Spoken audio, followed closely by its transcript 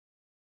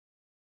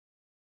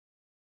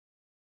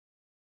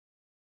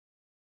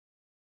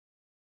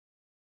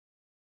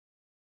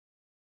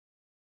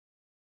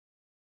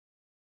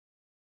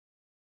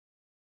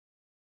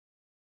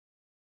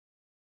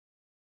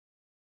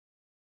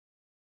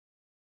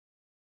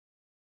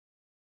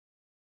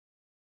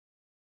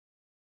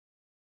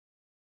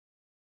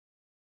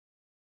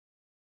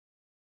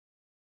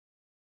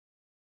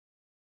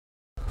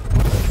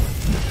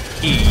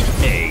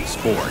EA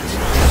Sports.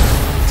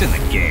 It's in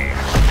the game.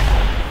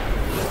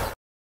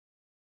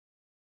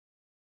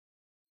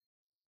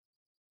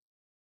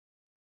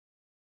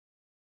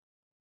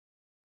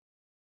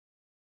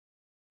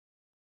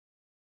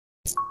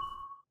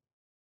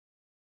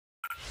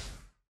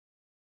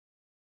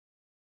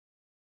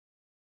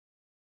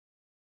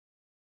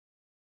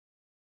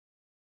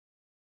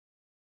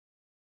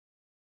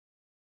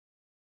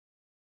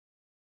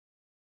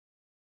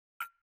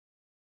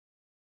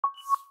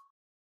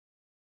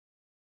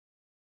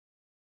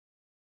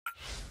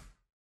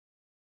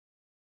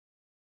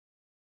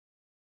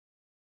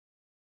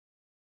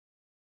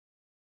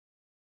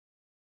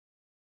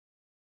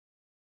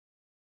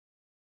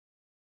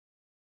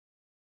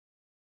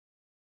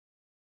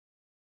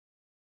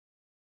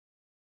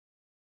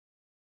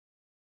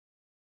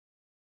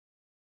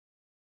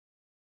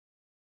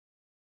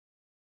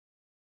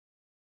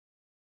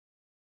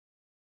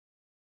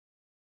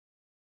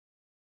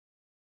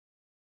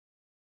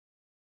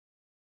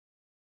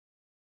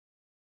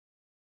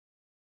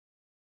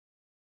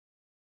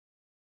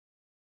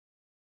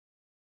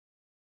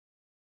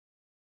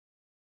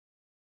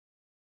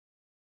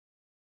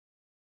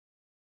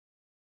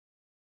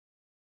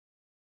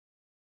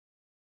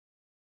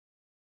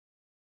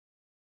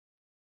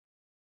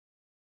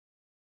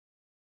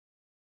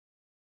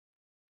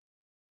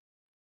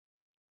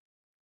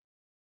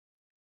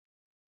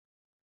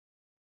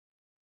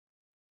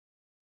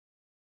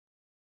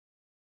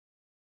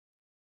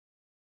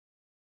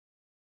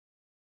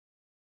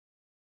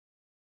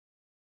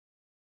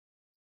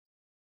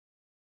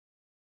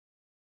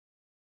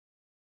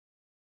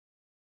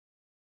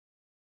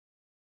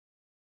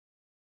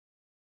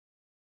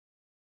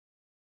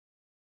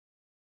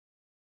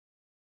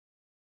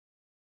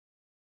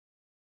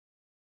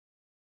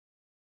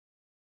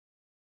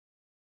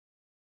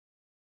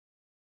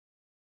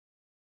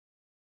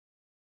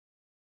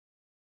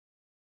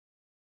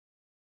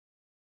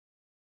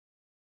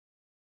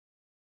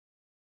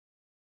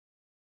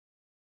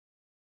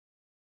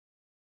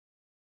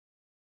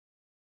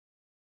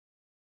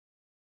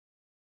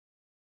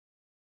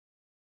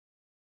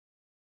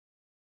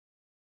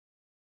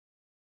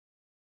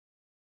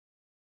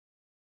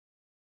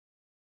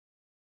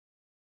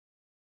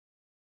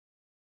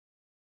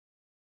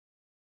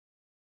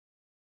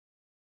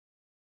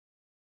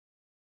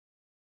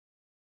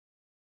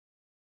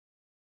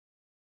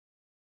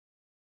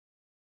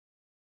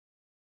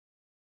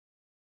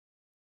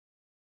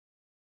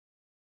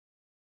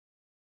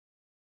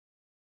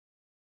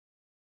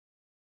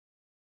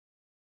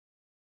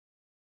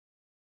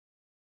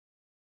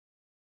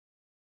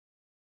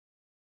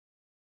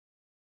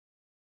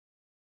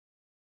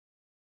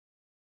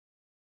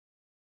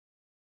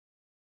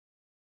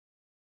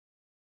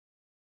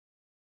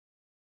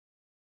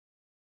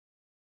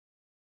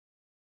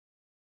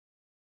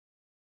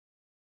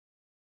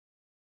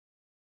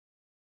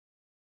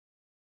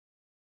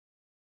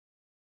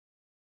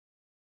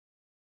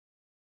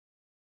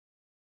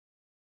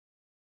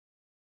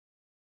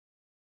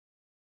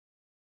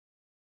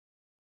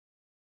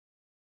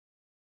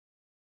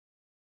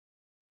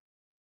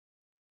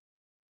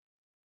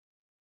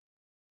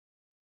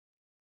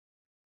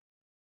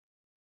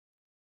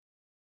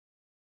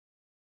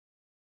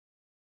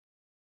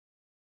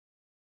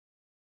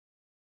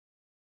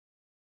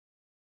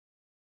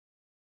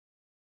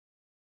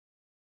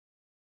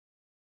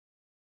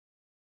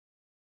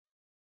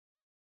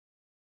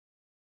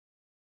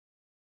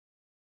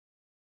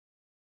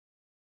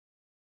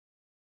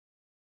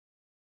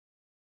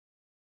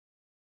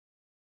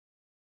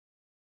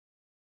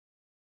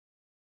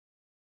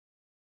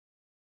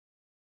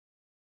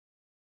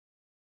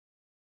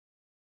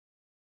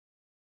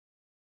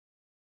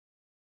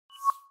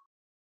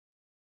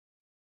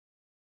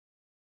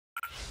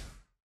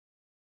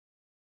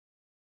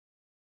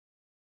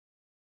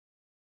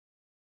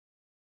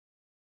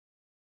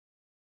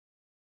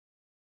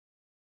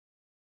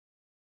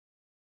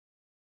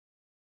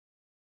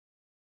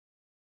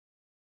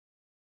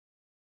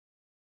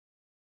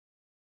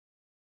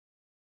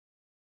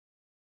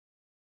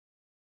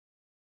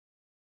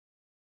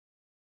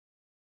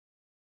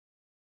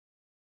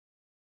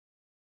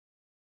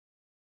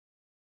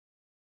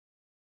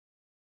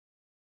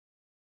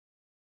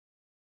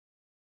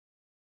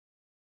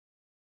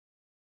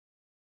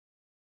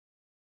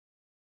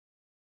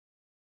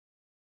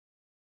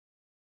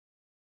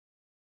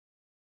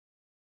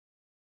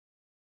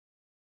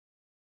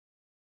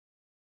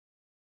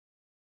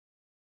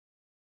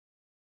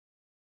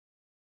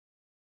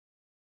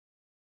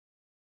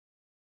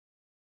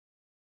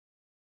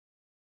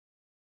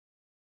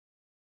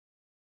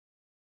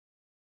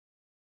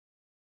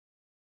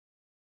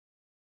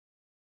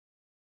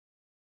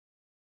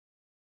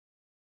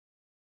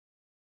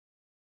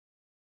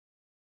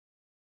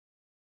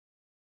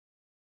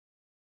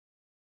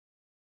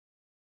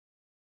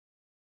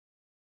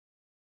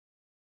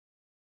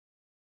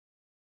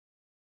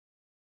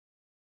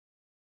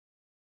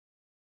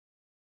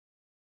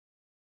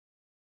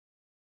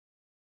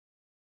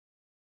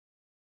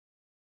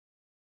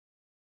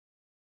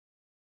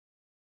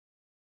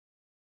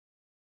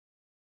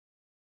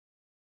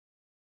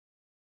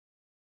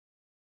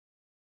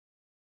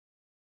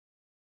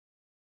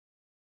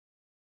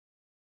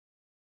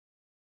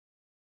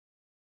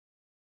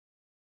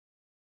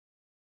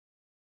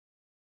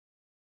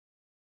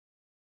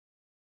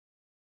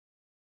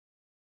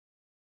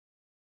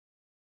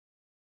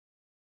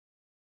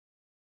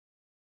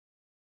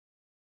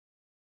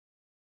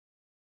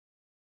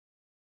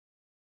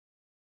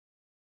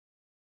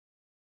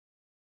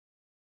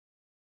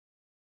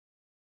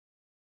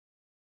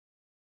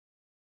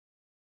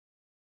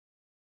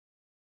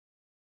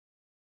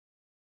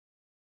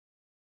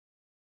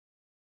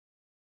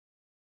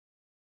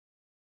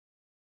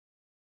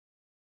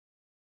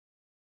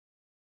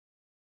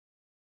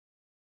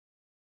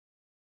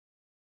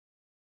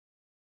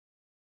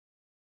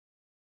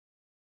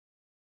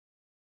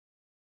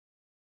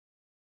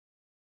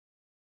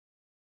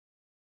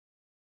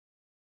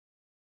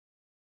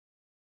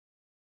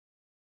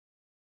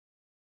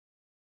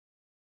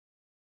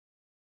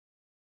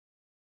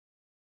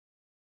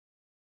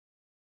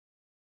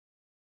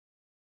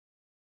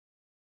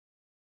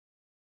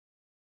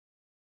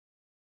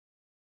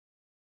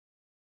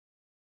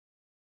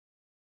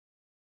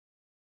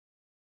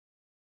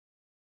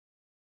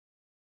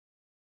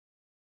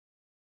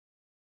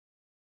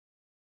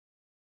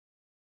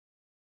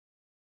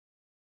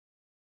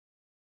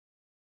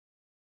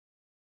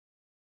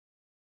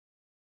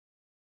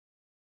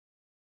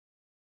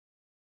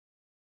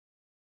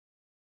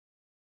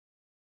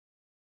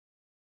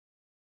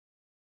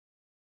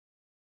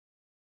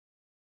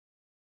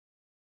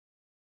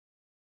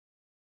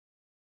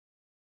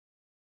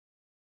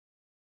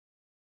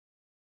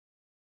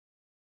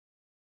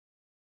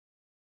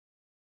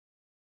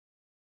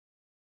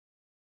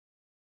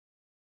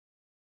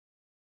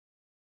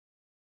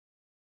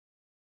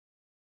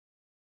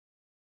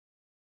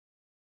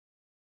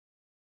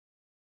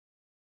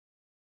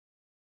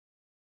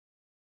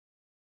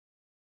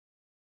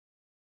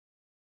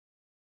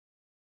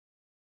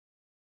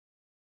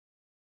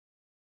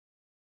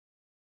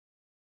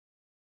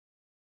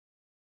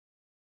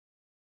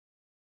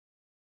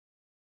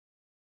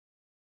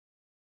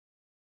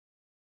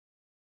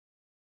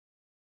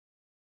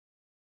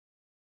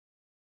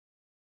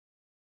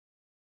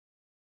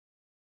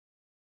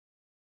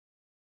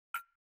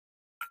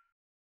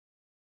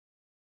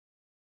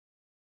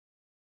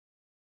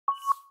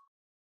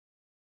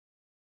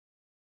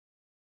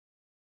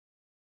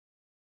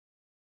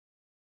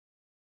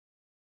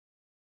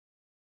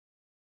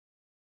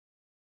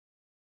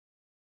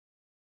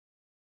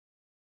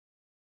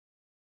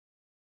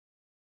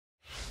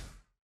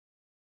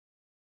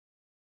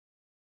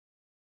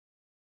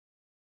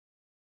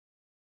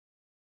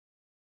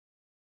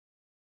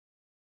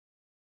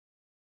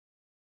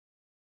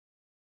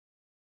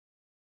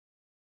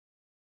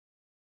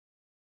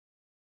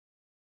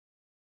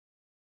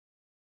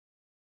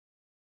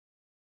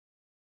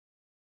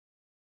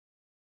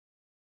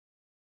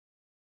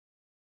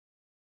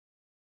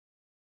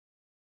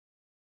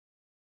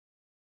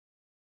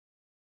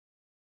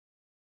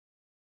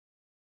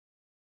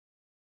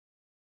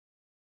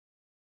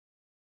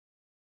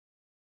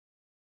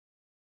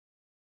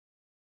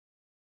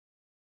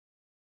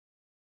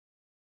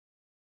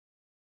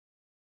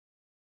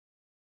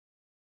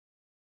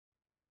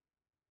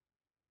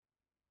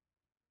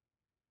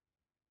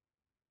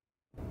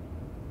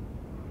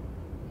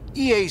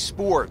 EA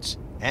Sports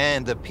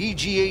and the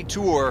PGA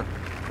Tour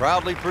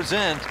proudly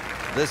present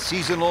the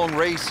season-long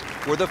race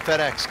for the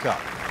FedEx Cup.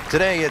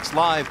 Today, it's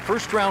live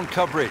first-round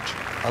coverage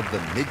of the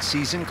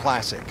Mid-Season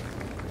Classic.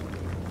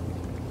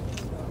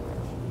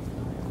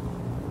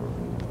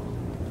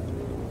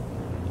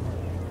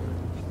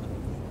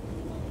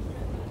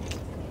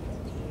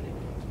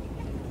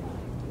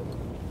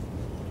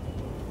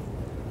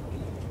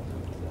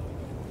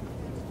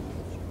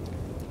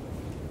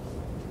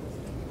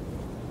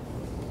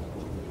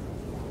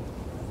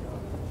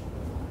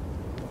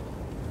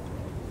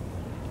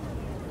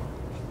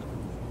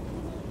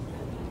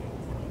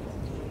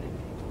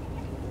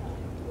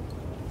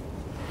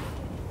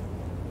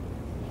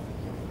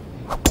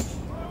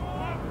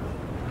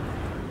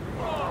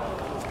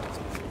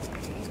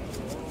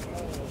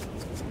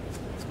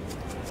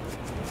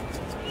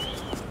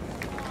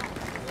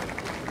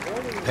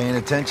 Paying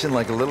attention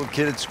like a little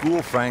kid at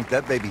school, Frank.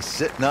 That baby's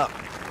sitting up.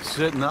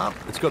 Sitting up?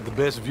 It's got the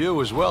best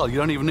view as well. You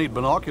don't even need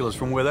binoculars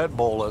from where that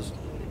ball is.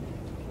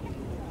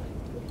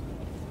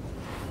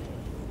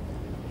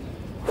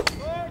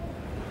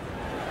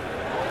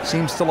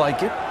 Seems to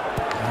like it.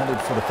 Headed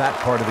for the fat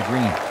part of the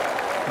green.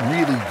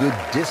 Really good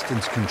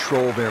distance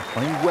control there,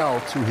 playing well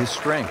to his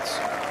strengths.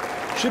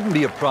 Shouldn't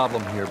be a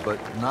problem here, but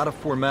not a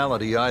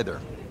formality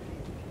either.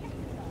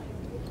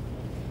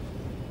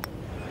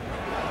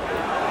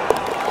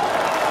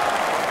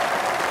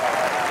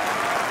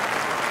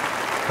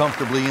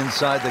 Comfortably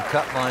inside the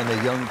cut line,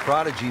 the young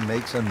prodigy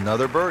makes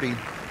another birdie.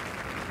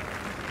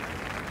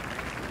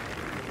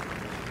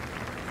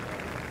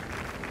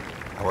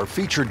 Our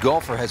featured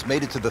golfer has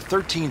made it to the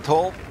 13th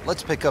hole.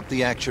 Let's pick up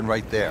the action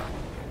right there.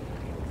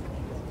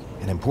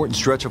 An important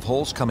stretch of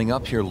holes coming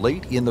up here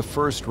late in the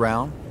first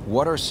round.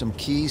 What are some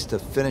keys to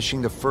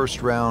finishing the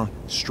first round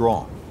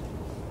strong?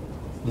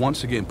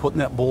 Once again, putting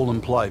that ball in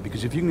play,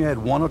 because if you can add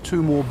 1 or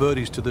 2 more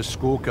birdies to this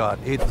scorecard,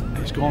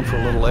 it's gone for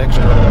a little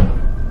extra.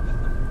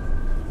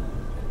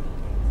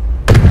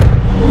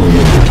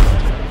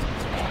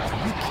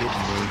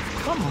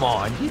 Come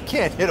on, you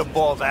can't hit a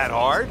ball that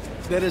hard.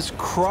 That is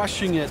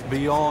crushing it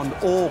beyond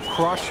all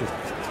crushing.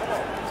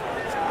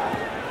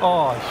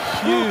 Oh,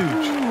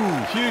 huge.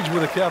 Huge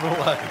with a capital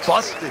H.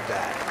 Busted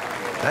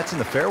that. That's in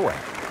the fairway.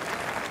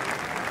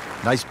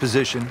 Nice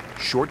position,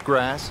 short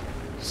grass,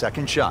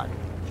 second shot.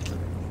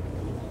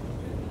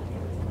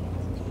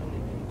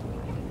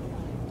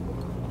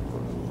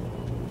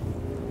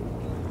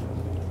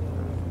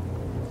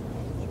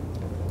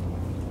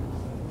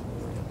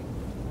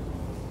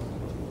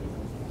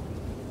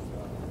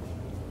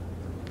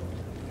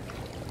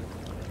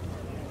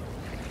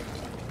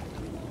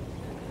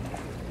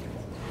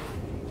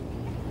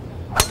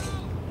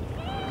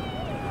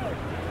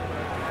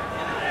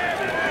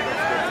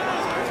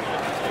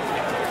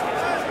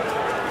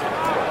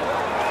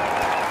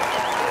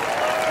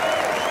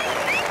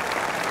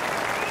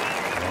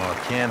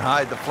 Can't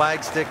hide the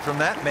flagstick from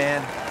that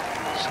man.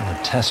 So a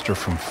tester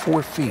from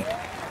 4 feet.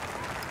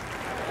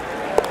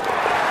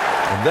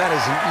 And that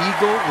is an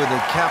eagle with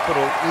a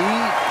capital E.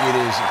 It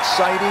is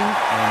exciting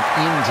and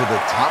into the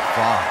top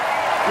 5.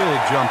 Big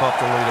jump up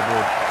the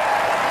leaderboard.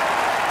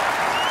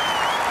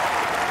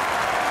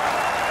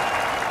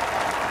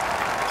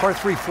 Par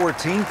 3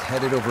 14th,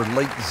 headed over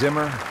Lake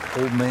Zimmer.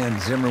 Old man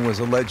Zimmer was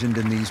a legend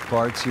in these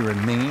parts here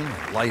in Maine,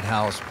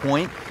 Lighthouse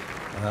Point.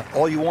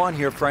 All you want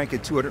here, Frank,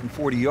 at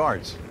 240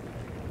 yards.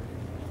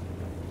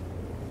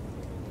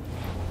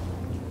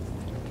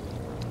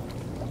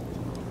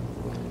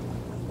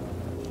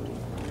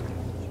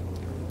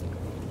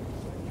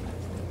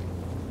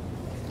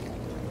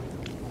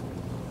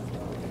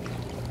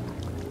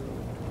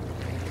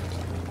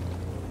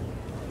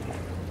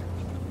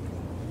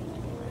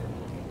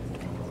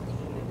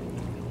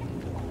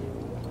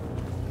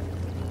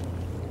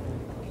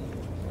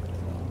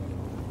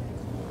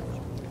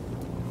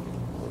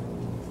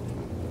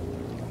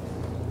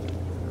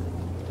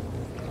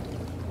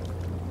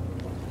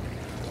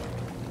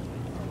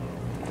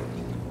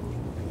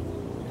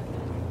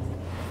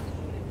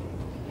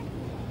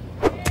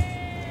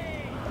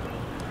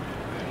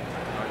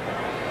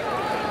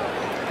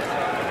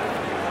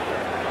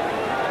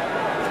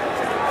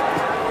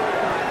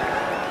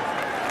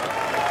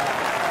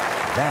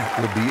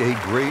 That would be a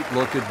great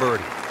look at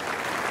birdie.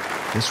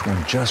 This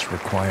one just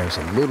requires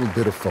a little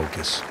bit of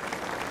focus.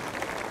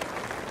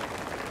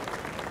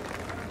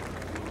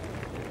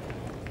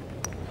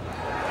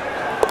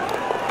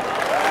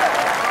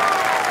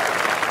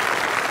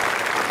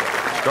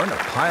 Starting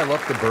to pile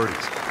up the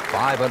birdies.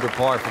 5 under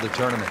par for the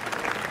tournament.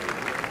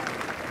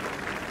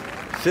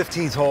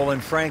 15th hole,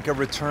 and Frank, a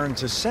return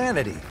to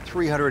sanity.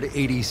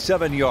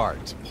 387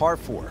 yards, par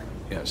 4.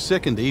 Yeah,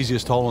 second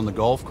easiest hole on the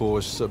golf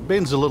course.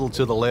 Bends a little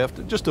to the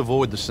left. Just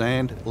avoid the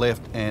sand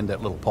left and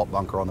that little pot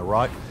bunker on the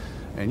right.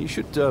 And you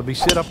should be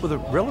set up with a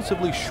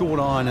relatively short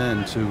iron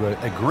in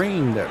to a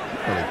green that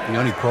really, the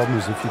only problem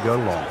is if you go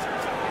long.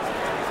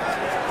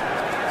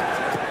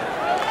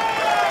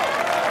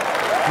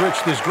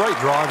 Rich, there's great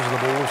drivers of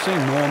the ball. We've seen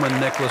Norman,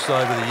 Nicholas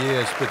over the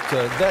years, but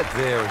that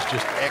there is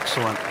just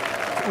excellent.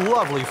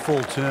 Lovely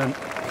full turn,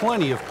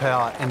 plenty of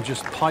power, and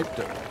just piped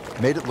it.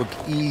 Made it look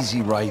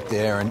easy right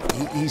there, and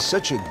he's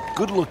such a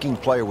good-looking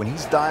player. When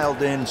he's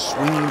dialed in,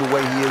 swinging the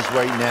way he is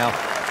right now,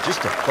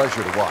 just a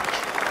pleasure to watch.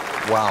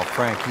 Wow,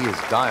 Frank, he is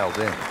dialed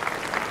in.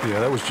 Yeah,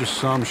 that was just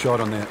some shot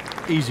on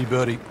that. Easy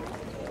birdie.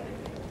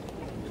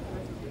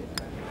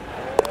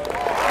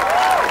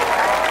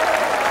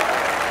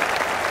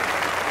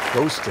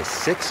 Goes to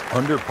 6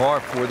 under par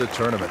for the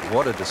tournament.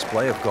 What a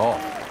display of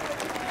golf.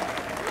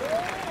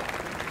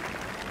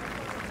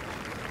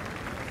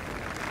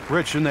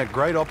 Rich, in that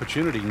great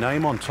opportunity,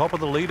 name on top of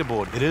the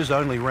leaderboard. It is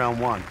only round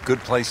one. Good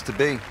place to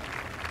be.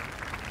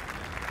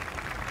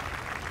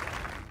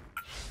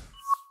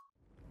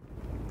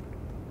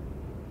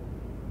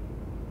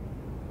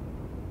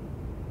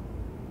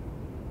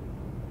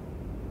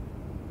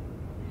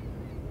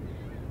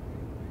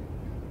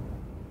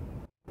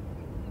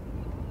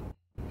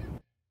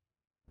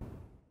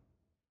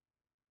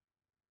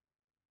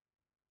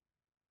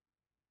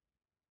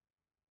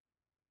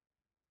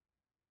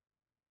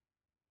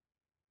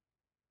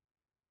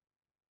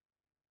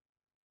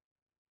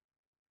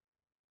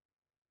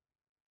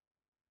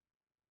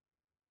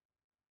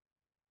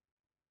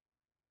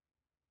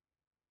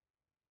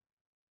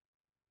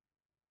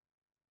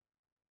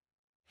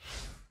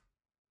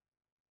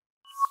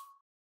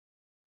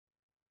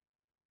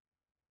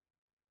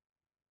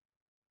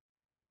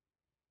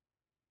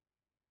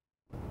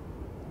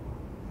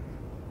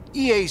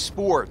 EA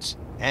Sports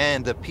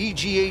and the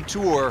PGA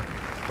Tour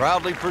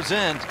proudly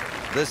present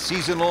the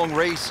season-long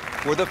race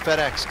for the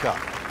FedEx Cup.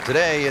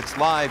 Today, it's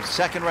live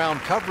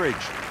second-round coverage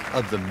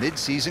of the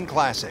Mid-Season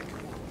Classic.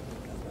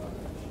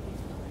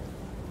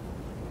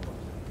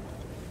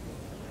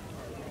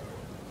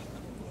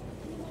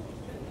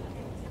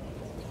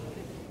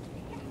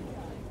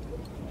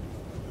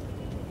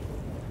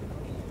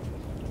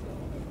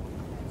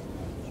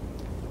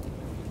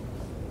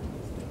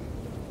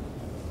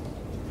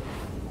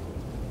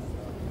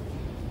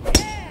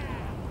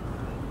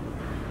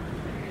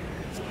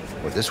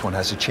 Well, this one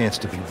has a chance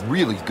to be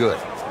really good.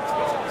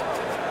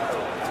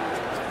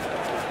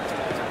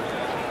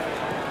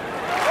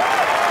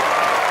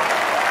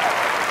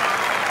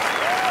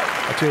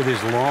 I tell you,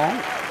 there's long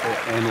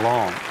and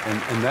long.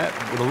 And that,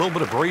 with a little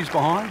bit of breeze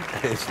behind,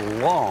 it's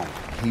long.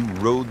 He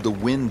rode the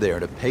wind there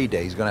to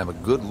payday. He's going to have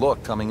a good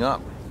look coming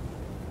up.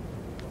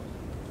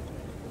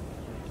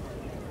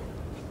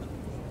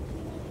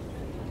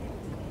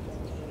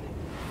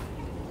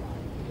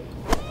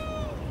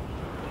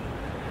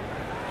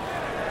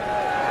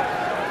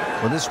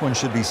 Well, this one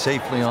should be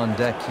safely on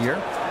deck here.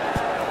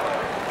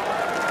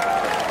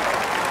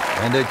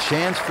 And a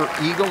chance for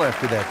eagle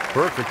after that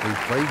perfectly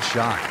played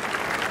shot.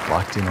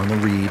 Locked in on the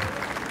read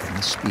and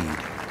the speed.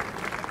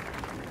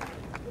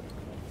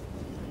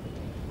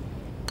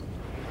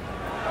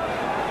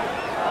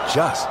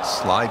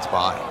 Just slides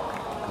by.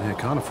 Yeah,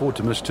 can't afford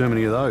to miss too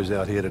many of those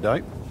out here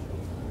today.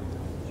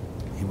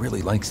 He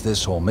really likes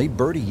this hole. Made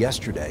birdie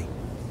yesterday.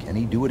 Can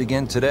he do it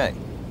again today?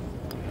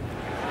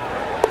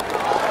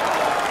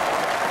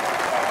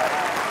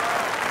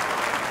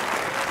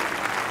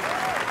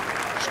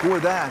 Score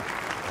that,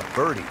 a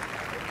birdie.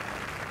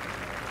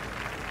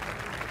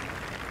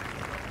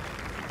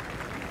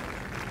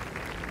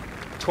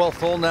 Twelfth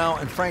hole now,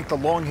 and Frank, the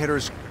long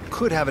hitters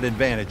could have an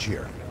advantage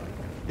here.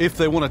 If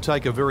they want to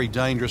take a very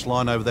dangerous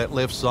line over that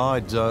left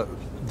side,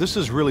 this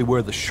is really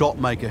where the shot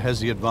maker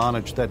has the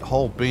advantage. That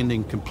hole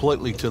bending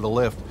completely to the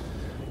left.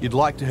 You'd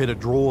like to hit a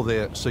draw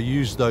there, so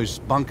use those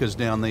bunkers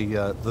down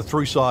the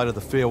through side of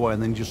the fairway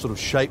and then just sort of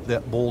shape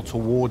that ball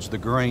towards the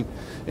green.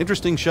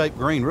 Interesting shaped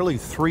green, really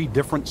 3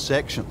 different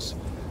sections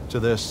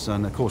to this,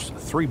 and of course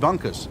 3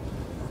 bunkers,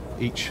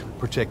 each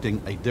protecting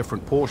a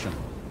different portion.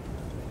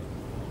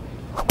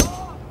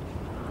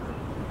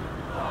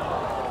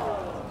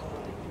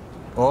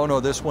 Oh no,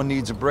 this one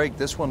needs a break.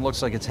 This one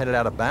looks like it's headed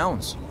out of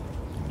bounds.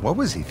 What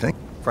was he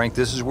thinking? Frank,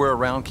 this is where a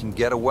round can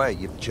get away.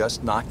 You've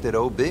just knocked it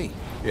OB.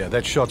 Yeah,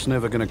 that shot's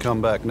never going to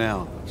come back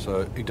now,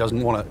 so he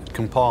doesn't want to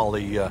compile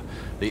the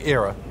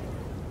error.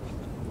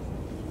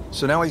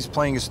 So now he's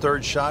playing his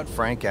 3rd shot,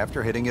 Frank,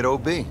 after hitting it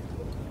OB.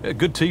 A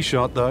good tee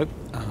shot, though.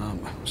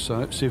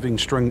 So see if he can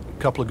string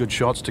a couple of good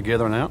shots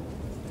together now.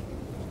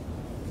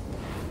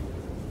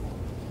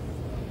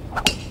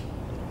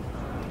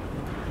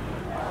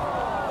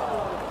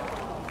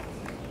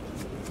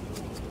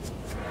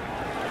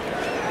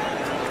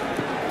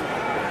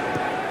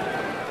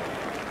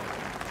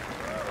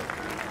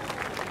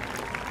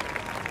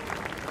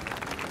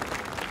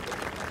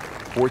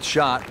 Fourth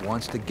shot,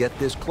 wants to get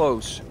this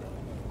close.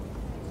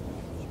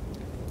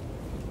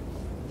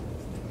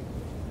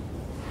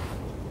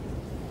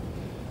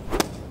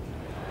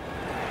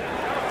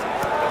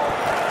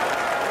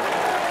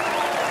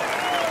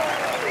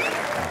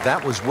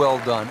 That was well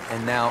done,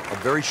 and now a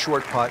very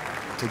short putt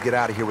to get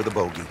out of here with a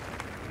bogey.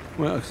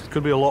 Well, it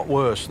could be a lot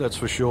worse, that's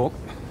for sure.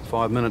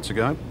 5 minutes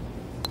ago.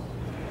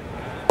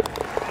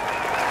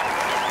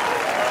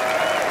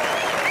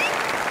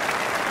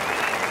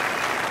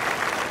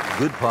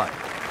 Good putt.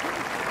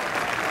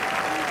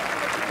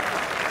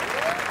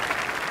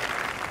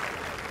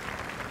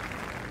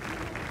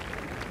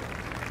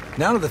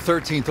 Now to the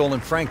 13th hole,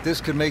 and Frank,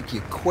 this could make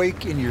you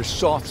quake in your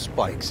soft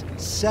spikes.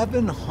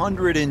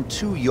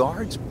 702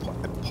 yards,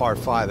 par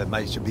 5. It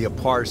might be a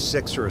par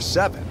 6 or a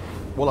 7.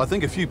 Well, I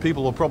think a few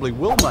people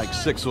will make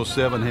 6 or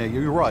 7 here.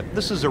 You're right.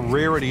 This is a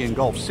rarity in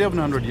golf,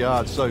 700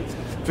 yards. So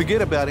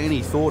forget about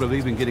any thought of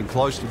even getting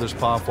close to this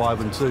par 5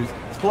 and 2.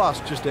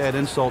 Plus, just to add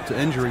insult to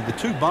injury, the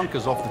 2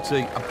 bunkers off the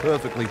tee are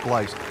perfectly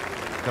placed.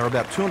 They're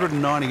about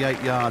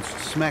 298 yards,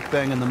 smack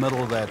bang in the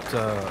middle of that.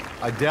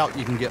 I doubt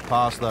you can get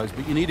past those,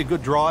 but you need a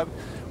good drive,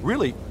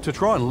 really, to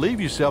try and leave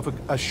yourself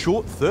a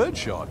short third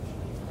shot.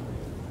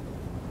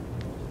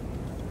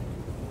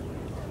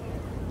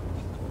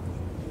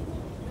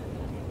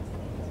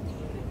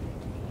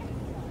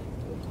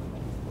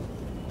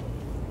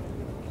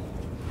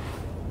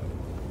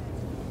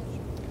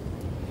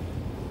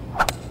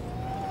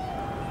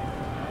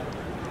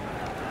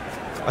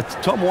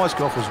 Tom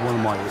Weiskopf was one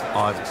of my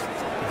idols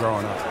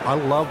growing up. I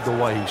loved the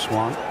way he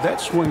swung. That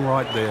swing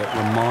right there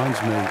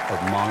reminds me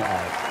of my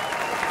idol.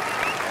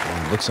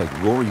 Well, it looks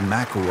like Rory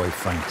McIlroy,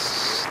 Frank,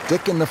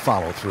 sticking the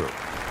follow-through.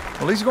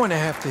 Well, he's going to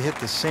have to hit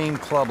the same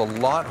club a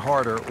lot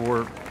harder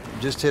or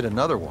just hit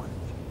another one.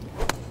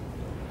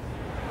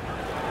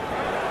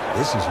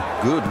 This is a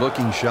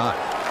good-looking shot.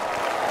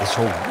 This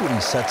hole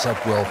really sets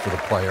up well for the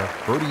player.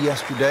 Birdie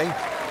yesterday,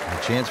 and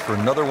a chance for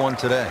another one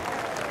today.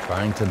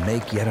 Trying to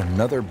make yet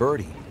another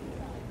birdie.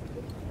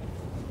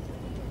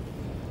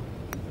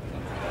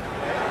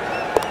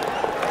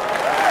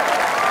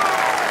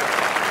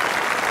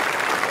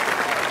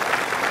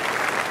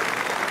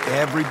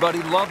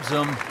 Everybody loves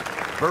him.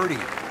 Birdie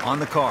on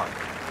the card.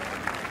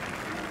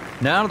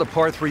 Now to the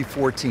par 3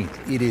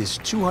 14th. It is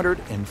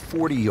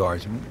 240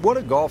 yards. What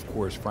a golf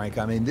course, Frank.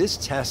 I mean, this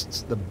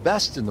tests the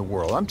best in the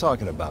world. I'm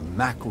talking about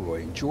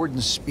McIlroy and Jordan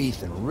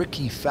Spieth and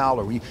Ricky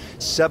Fowler.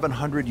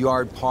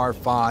 700-yard par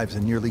 5s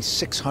and nearly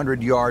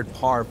 600-yard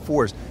par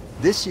 4s.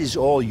 This is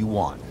all you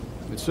want.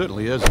 It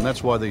certainly is, and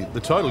that's why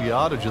the total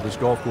yardage of this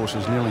golf course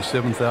is nearly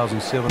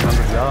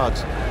 7,700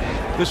 yards.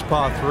 This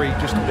par 3,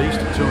 just a beast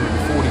at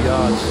 240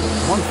 yards.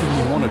 One thing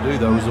you want to do,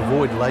 though, is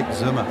avoid Lake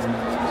Zimmer. It's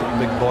a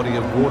big body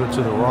of water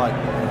to the right.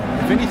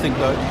 If anything,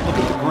 though, look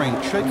at the green.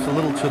 It shapes a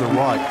little to the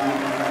right.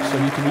 So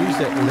you can use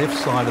that left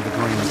side of the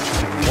green, which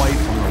is away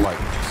from the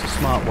lake. It's a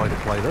smart way to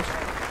play this.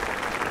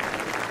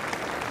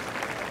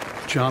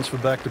 Chance for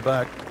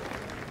back-to-back.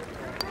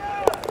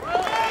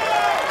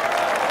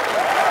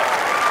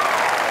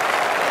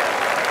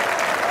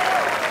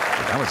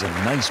 That was a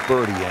nice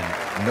birdie,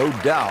 and no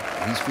doubt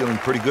he's feeling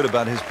pretty good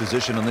about his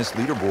position on this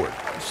leaderboard.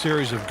 A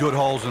series of good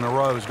holes in a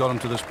row has got him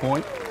to this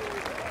point.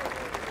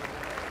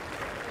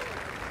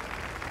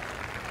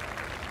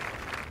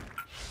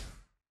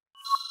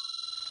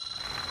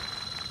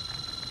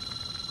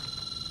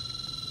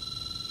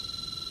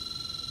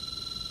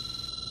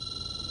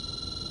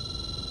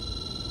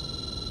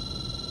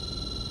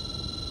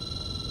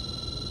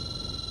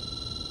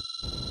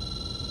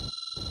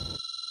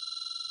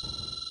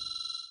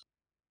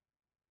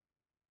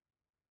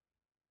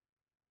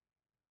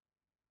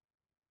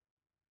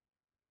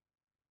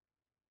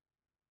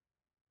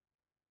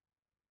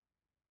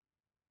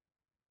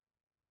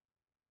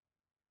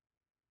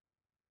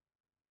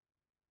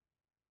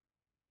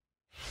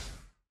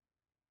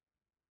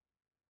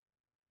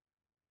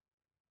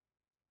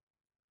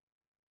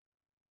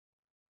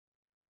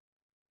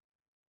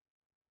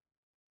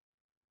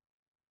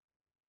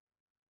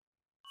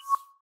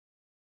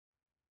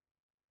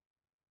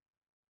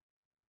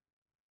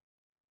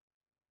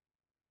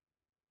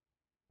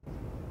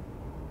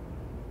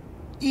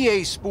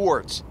 EA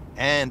Sports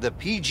and the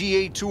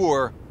PGA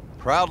Tour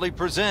proudly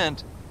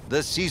present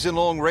the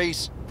season-long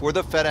race for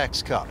the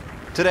FedEx Cup.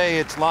 Today,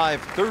 it's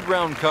live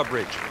third-round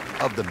coverage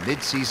of the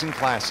Mid-Season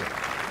Classic.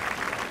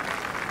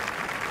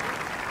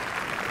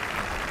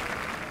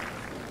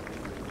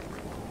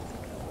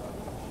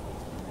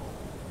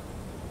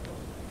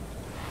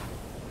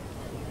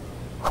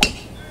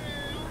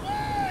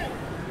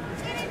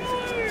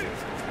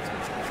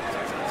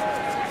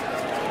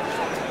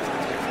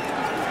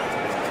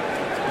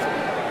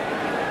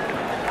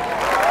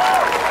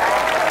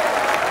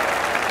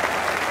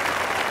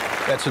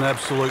 That's an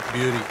absolute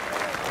beauty.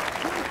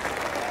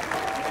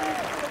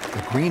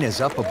 The green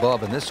is up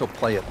above, and this will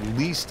play at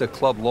least a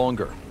club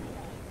longer.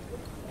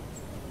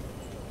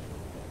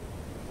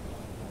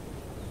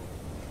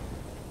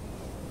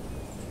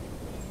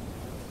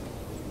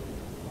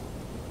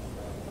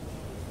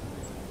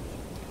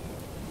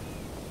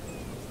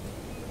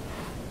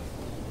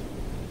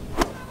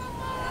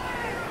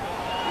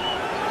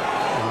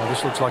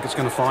 This looks like it's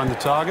going to find the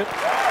target. You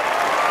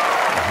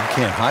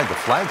can't hide the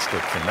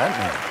flagstick from that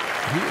man.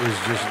 He is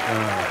just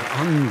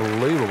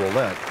unbelievable.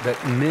 That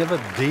never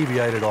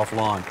deviated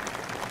offline.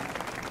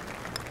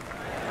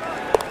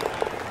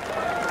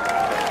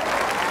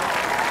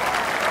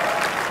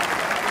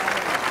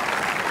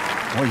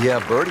 Oh, yeah,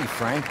 birdie,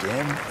 Frank,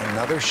 and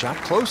another shot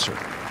closer.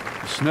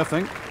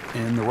 Sniffing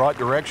in the right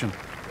direction.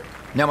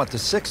 Now at the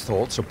 6th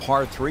hole, it's a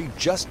par 3,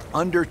 just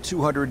under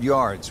 200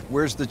 yards.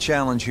 Where's the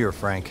challenge here,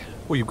 Frank?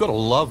 Well, you've got to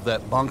love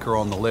that bunker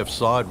on the left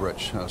side,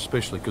 Rich,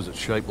 especially because it's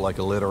shaped like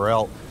a letter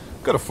L.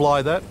 Got to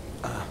fly that.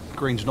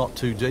 Green's not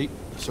too deep,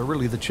 so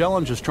really the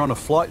challenge is trying to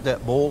flight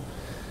that ball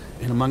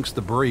in amongst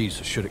the breeze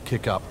should it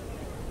kick up.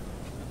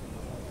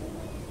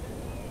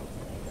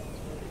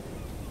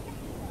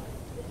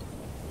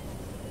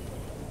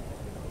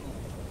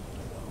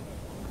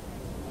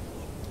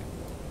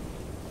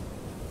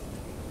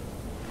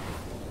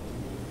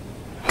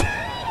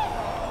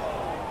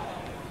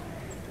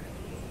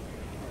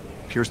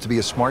 Appears to be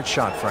a smart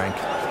shot, Frank.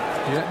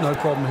 Yeah, no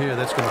problem here.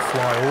 That's going to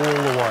fly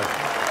all the way.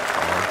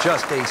 Oh,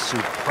 just a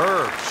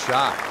superb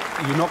shot.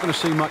 You're not going to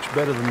see much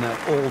better than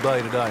that all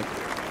day today.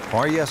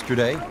 Par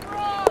yesterday, and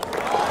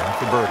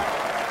for birdie.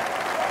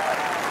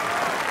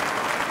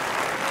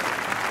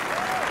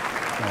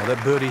 Now,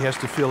 that birdie has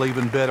to feel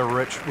even better,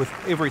 Rich, with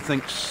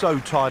everything so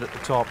tight at the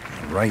top.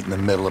 Right in the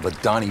middle of a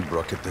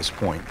Donnybrook at this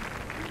point.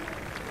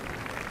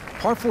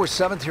 Par 4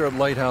 7th here at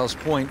Lighthouse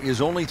Point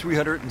is only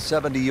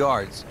 370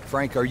 yards.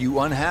 Frank, are you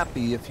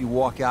unhappy if you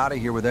walk out of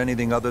here with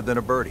anything other than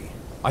a birdie?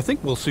 I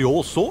think we'll see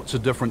all sorts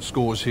of different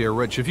scores here,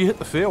 Rich. If you hit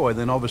the fairway,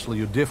 then obviously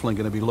you're definitely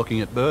going to be looking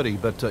at birdie.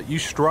 But you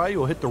stray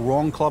or hit the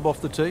wrong club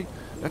off the tee,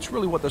 that's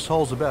really what this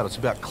hole's about. It's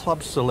about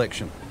club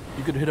selection.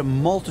 You could hit a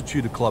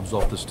multitude of clubs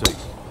off this tee.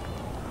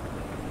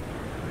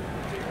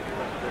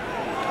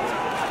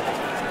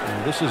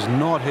 And this is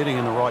not heading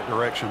in the right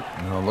direction.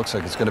 No, it looks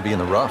like it's going to be in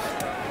the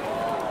rough.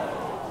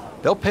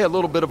 They'll pay a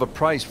little bit of a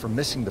price for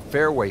missing the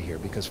fairway here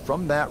because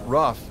from that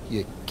rough,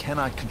 you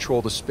cannot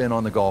control the spin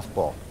on the golf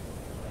ball.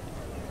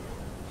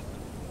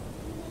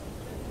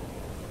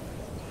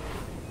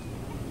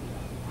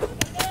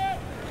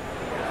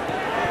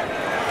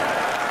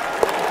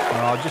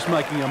 Just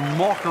making a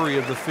mockery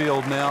of the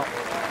field now.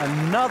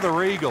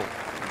 Another eagle.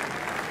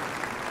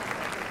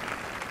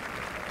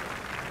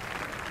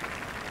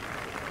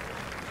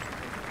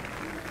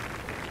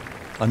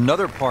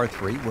 Another par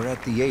 3. We're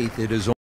at the 8th. It is